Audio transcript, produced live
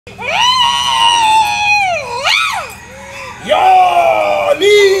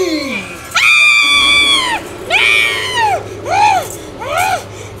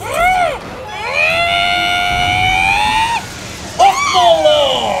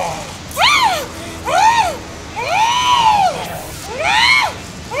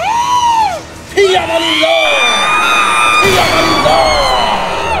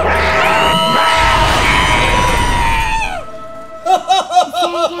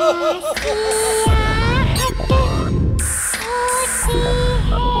কতদিন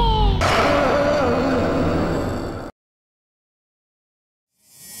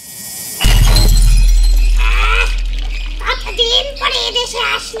পরে এদেশে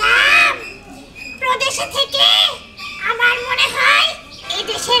আসলাম। প্রদেশে থেকে আমার মনে হয়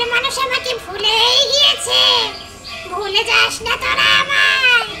এদেশের মানুষ আমাকে ভুলেই গিয়েছে। ভুলে যাস না তোরা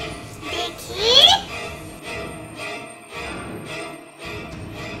আমায়। দেখি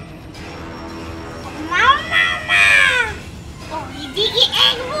ওইদিকে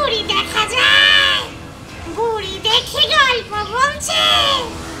এক বুড়ি দেখা যায়। বুড়ি দেখে গল্প বলছে।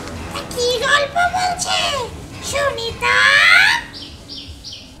 কি গল্প বলছে শুনি তো।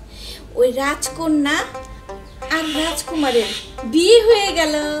 ওই রাজকন্যা আর রাজকুমারের বিয়ে হয়ে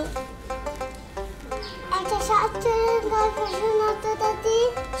গেল। একটা শাকচুন্নির গল্প শোনো তো দাদি।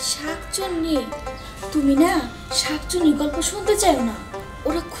 শাকচুন্নি? তুমি না শাকচুন্নির গল্প শুনতে চাও না।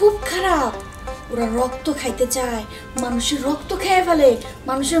 ওরা খুব খারাপ। ওরা রক্ত খাইতে চায়, মানুষের রক্ত খেয়ে ফেলে,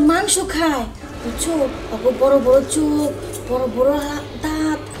 মানুষের মাংস খায়, বুঝছো? বড় বড় চোখ, বড় বড়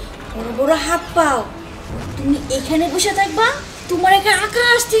দাঁত, বড় বড় হাত পাও। তুমি এখানে বসে থাকবা, তোমার একা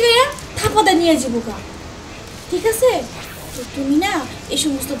আকাশ থেকে থাপাতে নিয়ে যাবো গা, ঠিক আছে? তো তুমি না এই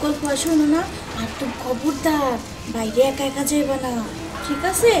সমস্ত গল্প আর শোনো না। আর তুমি খবরদার বাইরে একা একা যাইবা না, ঠিক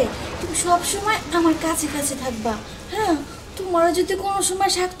আছে? তুমি সবসময় আমার কাছে কাছে থাকবা। হ্যাঁ, তোমার যদি কোনো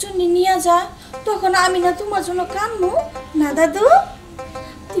সময় শাকচুন্নি নিয়ে যা, তখন আমি না তোমার জন্য কাঁদবো না দাদু।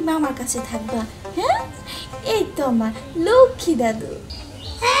 তুমি আমার কাছে থাকবা। হ্যাঁ, এই তো আমার লক্ষ্মী দাদু।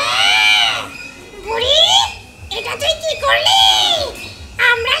 বুড়ি, এটা তুই কি করলি?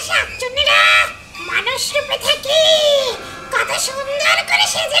 আমরা শাকচুন্নিরা মানুষ রূপে থাকি, কত সুন্দর করে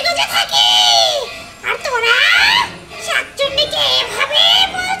সেজে গুজে থাকি, আর তোরা শাকচুন্নিকে এভাবে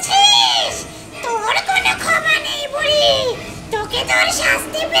বলছিস? তোর কোনো ক্ষমা নেই বুড়ি, তোকে তোর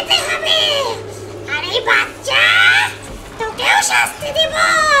শাস্তি পেতে হবে। আর এই বাচ্চা, তোকেও শাস্তি দিব।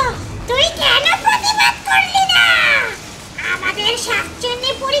 তুই কেন প্রতিবাদ করলি না? আমাদের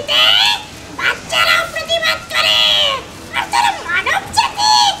শাকচুন্নি পুরীতে বাচ্চারাও প্রতিবাদ করে, আর তোরা মানব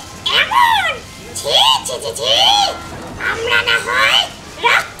জাতি এমন। ছি ছি ছি ছি। আমরা না হয়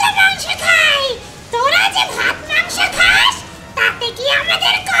রক্ত মাংস খাই, তোরা যে ভাত মাংস খাস, তাতে কি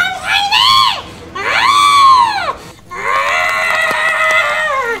আমাদের কম হয় রে?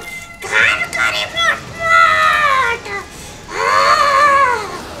 গান করে মটমট।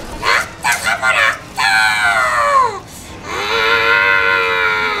 রক্ত খাবো, রক্ত।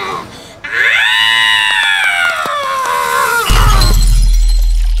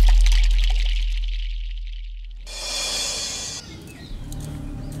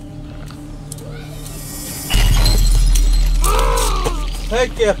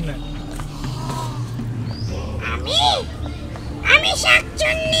 কে আপনি? আমি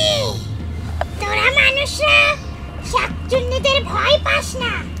শাকচুন্নি। তোরা মানুষরা শাকচুন্নিদের ভয় পাস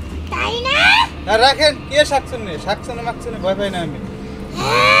না, তাই না? রাখেন, কে শাকচুন্নি? শাকচুন্নি মাকচুন্নি ভয় পাই না আমি।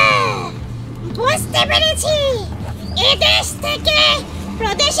 বুঝতে পেরেছি। এদেশ থেকে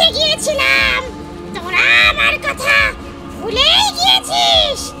প্রদেশে গিয়েছিলাম, তোরা আমার কথা ভুলেই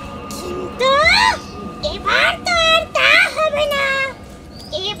গিয়েছিস। কিন্তু এবার তো আর তা হবে না।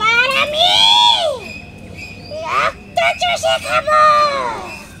 এবার আমি রক্ত চুষে খাবো।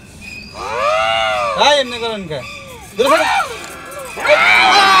 এমনি করেন কে? দূরে থাকুন।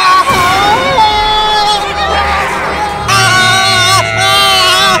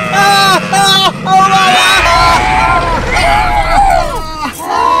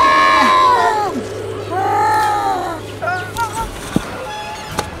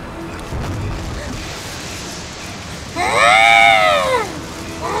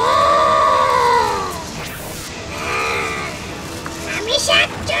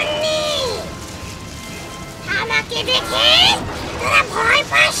 দেখে তোরা ভয়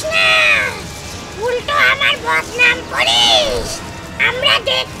পাস না, উল্টো আমার বদনাম করিস। আমরা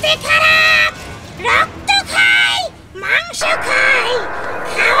দেখতে খারাপ, রক্ত খাই, মাংস খাই।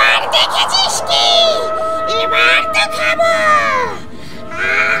 খাবার দেখেছিস কি? এবার তো খাবো।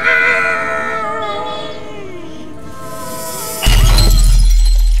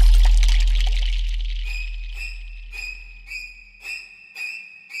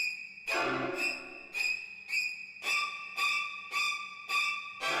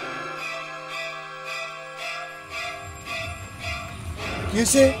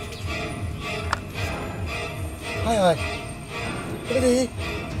 কিসে? হায় হায়, এটা দেখি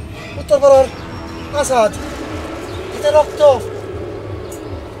উত্তরপাড়ার আসাদ, এতে রক্ত।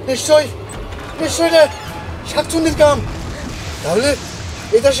 নিশ্চয় নিশ্চয় রে শাকচুন্নির কাম। তাহলে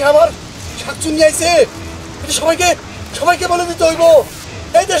এই দেশে আবার শাকচুন্নি আইছে, এটা সবাইকে সবাইকে বলে দিতে হইব।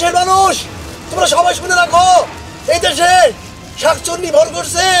 এই দেশে গ্রামের মানুষ তোমরা সবাই শুনে রাখো, এই দেশে শাকচুন্নি ভর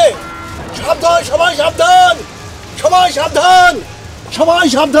করছে। সাবধান, সবাই সাবধান, সবাই সাবধান, সবাই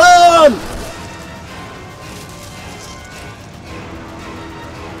সাবধান।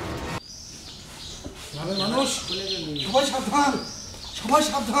 গ্রামের মানুষ সবাই সাবধান, সবাই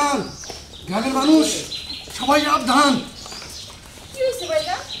সাবধান, গ্রামের মানুষ সবাই সাবধান।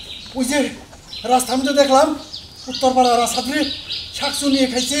 ওই যে রাস্তার মধ্যে দেখলাম উত্তরপাড়া রাস্তাতে শাকচুন্নি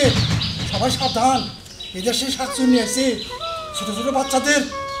খাইছে, সবাই সাবধান। এই দেশে শাকচুন্নি আছে, ছোট ছোট বাচ্চাদের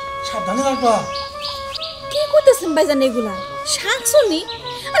সাবধানে রাখবা। কি করতেছেন ভাইজান এগুলা? শাকচুন্নি?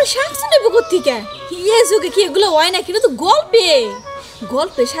 আরে শাকচুন্নি বুকুর থেকে ইয়ে যুগে কি এগুলো হয় না? কিন্তু তো গল্পে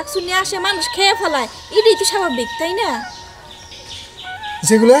গল্পে শাকচুন্নি আসে, মানুষ খেয়ে ফেলায়, এটাই তো স্বাভাবিক, তাই না?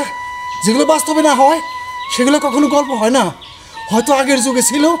 যেগুলো যেগুলো বাস্তবে না হয় সেগুলো কখনো গল্প হয় না। হয়তো আগের যুগে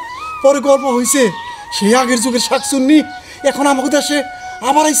ছিল, পরে গল্প হয়েছে। সেই আগের যুগের শাকচুন্নি এখন আমাদের দেশে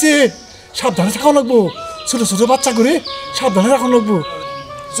আবার আইছে। সাবধানে থাকা লাগবো, ছোটো ছোটো বাচ্চা করে সাবধানে রাখা লাগবো।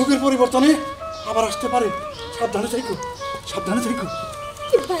 যুগের পরিবর্তনে আবার আসতে পারে, সাবধানে থাকো, সাবধানে থাকো।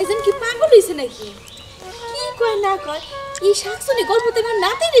 ভাইজান কি পাগল হয়েছে নাকি? কি কয় না কয়, এই শাকচুন্নি গল্প তো আমার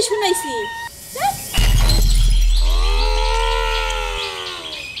নাতিরে শুনাইছি।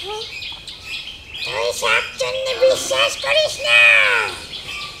 তুই শাকচুন্নি বিশ্বাস করিস না।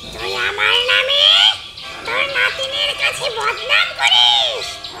 তুই আমার নামে তোর নাতিনের কাছে বদনাম করিস।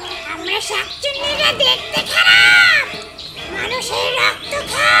 আমরা শাকচুন্নিরা দেখতে খারাপ, মানুষের রক্ত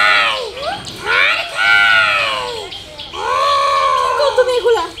খায়, হাড় খায়। কি কর তুমি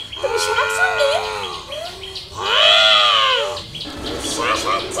এগুলা? তুমি শাকচুন্নি? হ্যাঁ, বিশ্বাস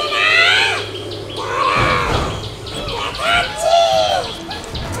হচ্ছে না? দেখাচ্ছি।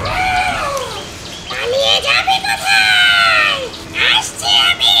 পালিয়ে যাবে কোথায়? আসছি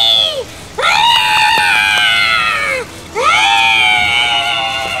আমি।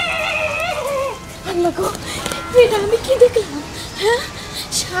 আল্লাহ গো, এটা আমি কি দেখলাম? হ্যাঁ,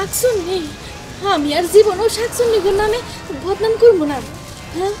 শাকচুন্নি? আমি আর জীবনও শাকচুন্নির নামে বদনাম করবো না।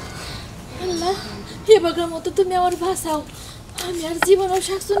 হ্যাঁ আল্লাহ, এবারের মতো তুমি আমার ভাষাও। আমি আর জীবনও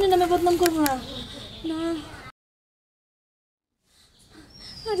শাকচুন্নির নামে বদনাম করবো না। না,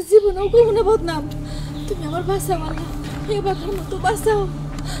 আর জীবনেও করবো না বদনাম। তুমি আমার বাঁচাও আল্লাহ, এবারের মতো বাঁচাও।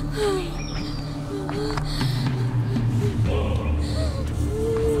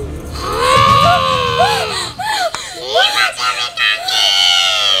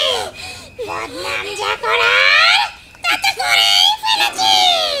 বদনাম যা করার তা তো করেই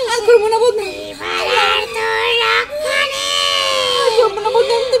ফেলেছিস। আর করবো না বদনাম, এবার আর তোর রক্ষা নেই। আর করবো না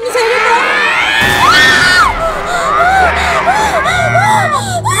বদনাম, তুমি চাইবে না।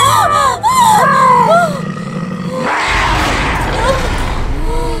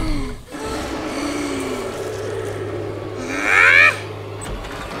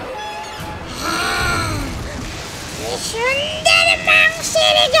 সুন্দর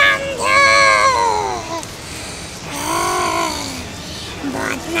মাংসের গন্ধ।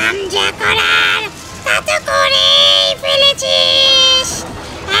 বদনাম যা করার তা তো করেই ফেলেছিস।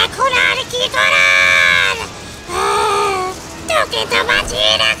 এখন আর কি করার? তোকে তো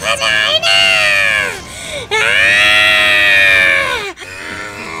বাঁচিয়ে রাখা যায় না।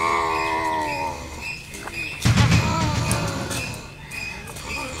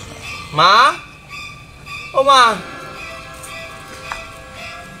 মা, ও মা,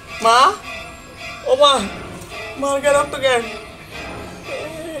 মা, ও মা, মার কে রক্ত কেন?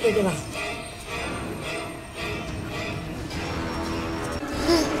 দেখে না।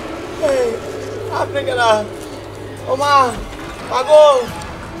 আপনি কেন? ও মা, মাগো,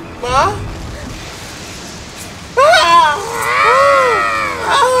 মা।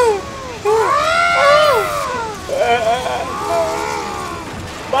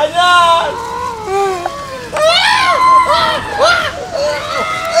 বাজার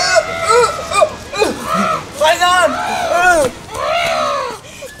ভাইজান,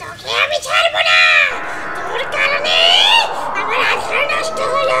 তোকে আমি ছাড়বো না। তোর কারণে আমার আধার নষ্ট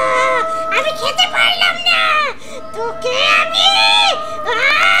হলো, আমি খেতে পারলাম না। তোকে আমি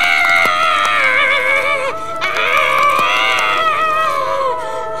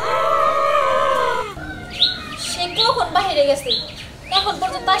সে কখন বাহিরে গেছে, এখন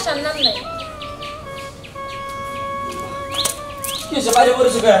পর্যন্ত আসার নাম নাই। কি হয়েছে, বাইরে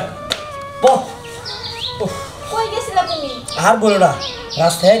পড়েছো কে? কই গেছিলা তুমি? আর বলো না,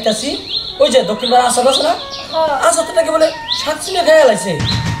 রাস্তায় আইতাছি, ওই যে দক্ষিণ পাড়া আসাদ আছে না, আসাদ তো নাকি বলে শাকচুন্নি খেয়ে লাইছে।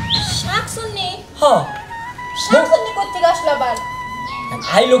 শাকচুন্নি? হ্যাঁ। শাকচুন্নি কোত্থেকে আসলো আবার?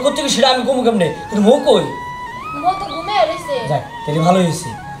 আই লোক থেকে সেটা আমি কমু কেমনে, কিন্তু মৌ কই? মৌ তো ঘুমিয়ে রয়েছে। যাক, তাহলে ভালো হয়েছে,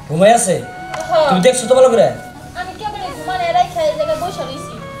 ঘুমাই আছে। হ্যাঁ। তুমি দেখছো তো ভালো করে? আমি কেবল ঘুমানে রাইখা এই জায়গায় বসে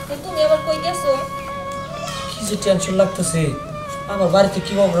রইছি। গেছো? কি যে টেনশন লাগতেছে, আমার বাড়িতে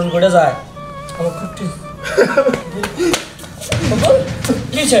কি অগ্রহণ করে যায় আমার খুব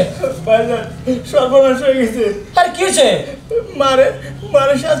কিছে ভাইজান সর্বনাশ হয়ে গেছে। আর কিছে? মারে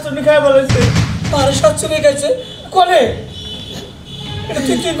মারে শাকচুন্নি খাই বলেছে। আরে শাকচুন্নি খাইছে কোনে?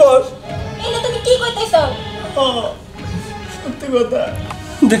 তুই কি কর? এনে তুমি কি কইতেছো? সত্যি কথা।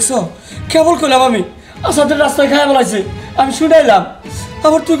 দেখছো কেবল কইলাম আমি আসাদের রাস্তায় খাই বলাইছে, আমি শুনাইলাম।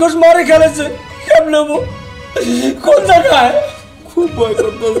 আবার তুই কস মারে খেলেছে, কেমন কোন জায়গায়? খুব ভয়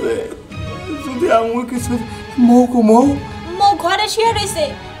করতেছে, যদি আমার কিছু মৌ কমৌ। মৌ ঘরে শুয়ে রইছে,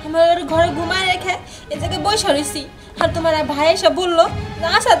 আমার ঘরে ঘুমায় রেখে এই জায়গায় বসে রইছি। আর তোমার ভাই এসে বললো না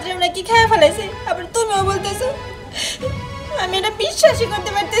আসাদরে আমরা কি খেয়ে ফেলাইছে, আবার তুমিও বলতেছো। আমি এটা বিশ্বাসই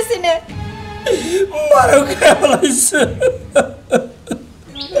করতে পারতেছি না। মারও খেয়ে ফেলাইছে।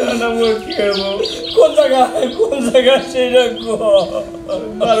 কোন জায়গায় সেইটা গো?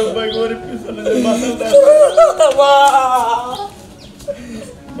 বারো ভাই ঘরের পিছনে যে মাথা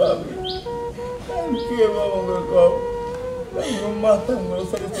বাবু কে বাবা কম মাথা মরে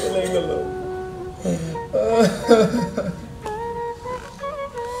সাথে চলে গেল।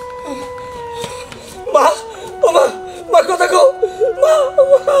 মা ও মা, মা কথা কও মা।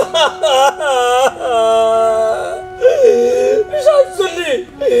 শাকচুন্নি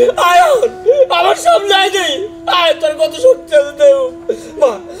আয়ন আমার সামনে আয় নেই, আয় তোর কত শক্তি আছে দেব।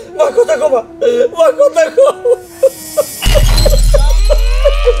 মা মা কথা কও মা, মা কথা কও।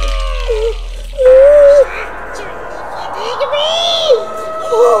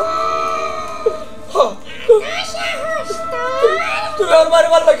 তুমি আমার বাড়ি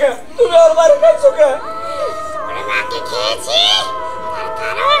মারলা কে? তুমি আমার বাড়ি খাইছো কে? তোর মাকে খেয়েছি, তার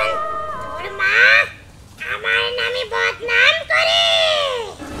কারণ তোর মা আমার নামে বদনাম করে।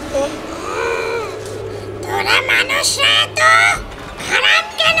 তোরা মানুষরা তো খারাপ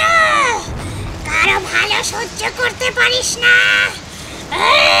কেন? কারো ভালো সহ্য করতে পারিস না?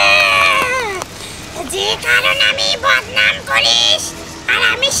 যে কারণ আমি বদনাম করিস, আর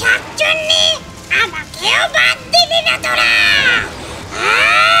আমি শাকচুন্নি, আমাকেও বাদ দিলি না তোরা।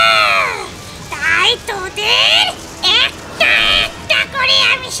 তাই তোদের একটা একটা করে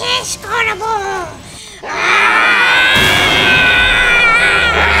আমি শেষ করব।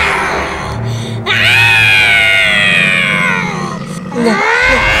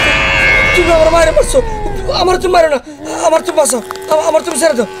 তুমি আমার মায়ের পারছো, আমার তুমি মারো না, আমার তুমি বাঁচাও, আমার তুমি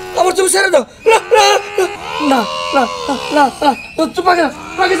ছেড়ে দাও, আমার তুমি ছেড়ে দাও। না না না না, তুমি পাকে যাও,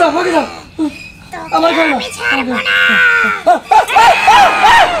 পাকে যাও, পাকে যাও। আমার ঘরে আমি ছাড়বো না।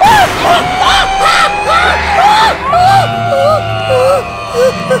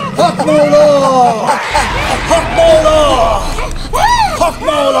 হক মাওলা, হক মাওলা, হক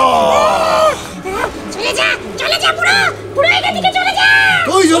মাওলা। চলে যা, চলে যা, পুরো পুরো এখান থেকে চলে যা।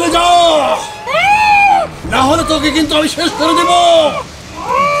 তুই চলে যা, না হলে তোকে কিন্তু আমি শেষ করে দেব।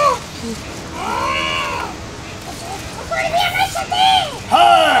 করবি আমার সাথে?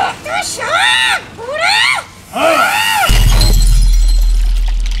 হ্যাঁ তো সব পুরো।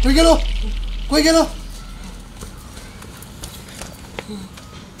 কই গেল, কই গেল?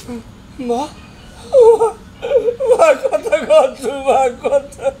 মা মা কথা কর, মা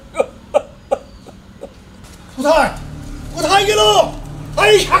কথা কর। কোথায় কোথায় গেল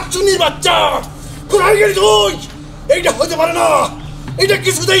এই শাকচুন্নির বাচ্চা? কোথায় গেলি তুই? এইটা হতে পারে না, এটা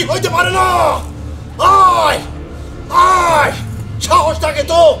কিছুতেই হইতে পারে না। আয় আয়, সাহস থাকে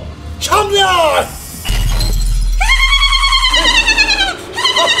তো সামনে আয়।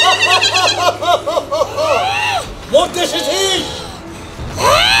 মরতে এসেছিস?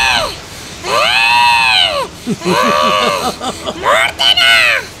 মারতে না,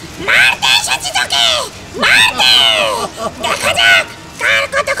 মারতে এসেছি তোকে, মারতে। দেখা যাক কার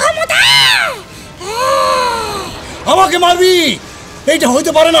কত ক্ষমতা। আমাকে মারবি? এইটা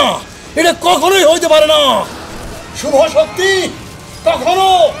হইতে পারে না, এটা কখনোই হইতে পারে না। শুভ শক্তি কখনো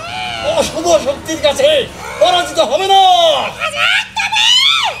অশুভ শক্তির কাছে পরাজিত হবে না।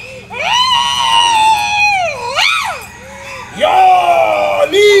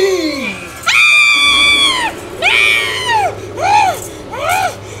 ইয়ালি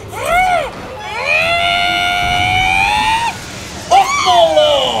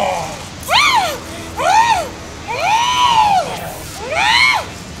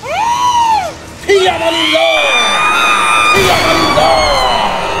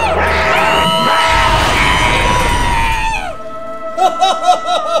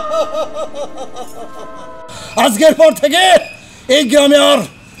আজকের পর থেকে এই গ্রামে আর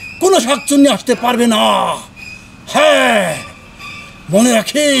কোনো শাকচুন্নি আসতে পারবে না। হ্যাঁ, মনে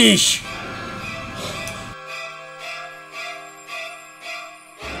রাখিস।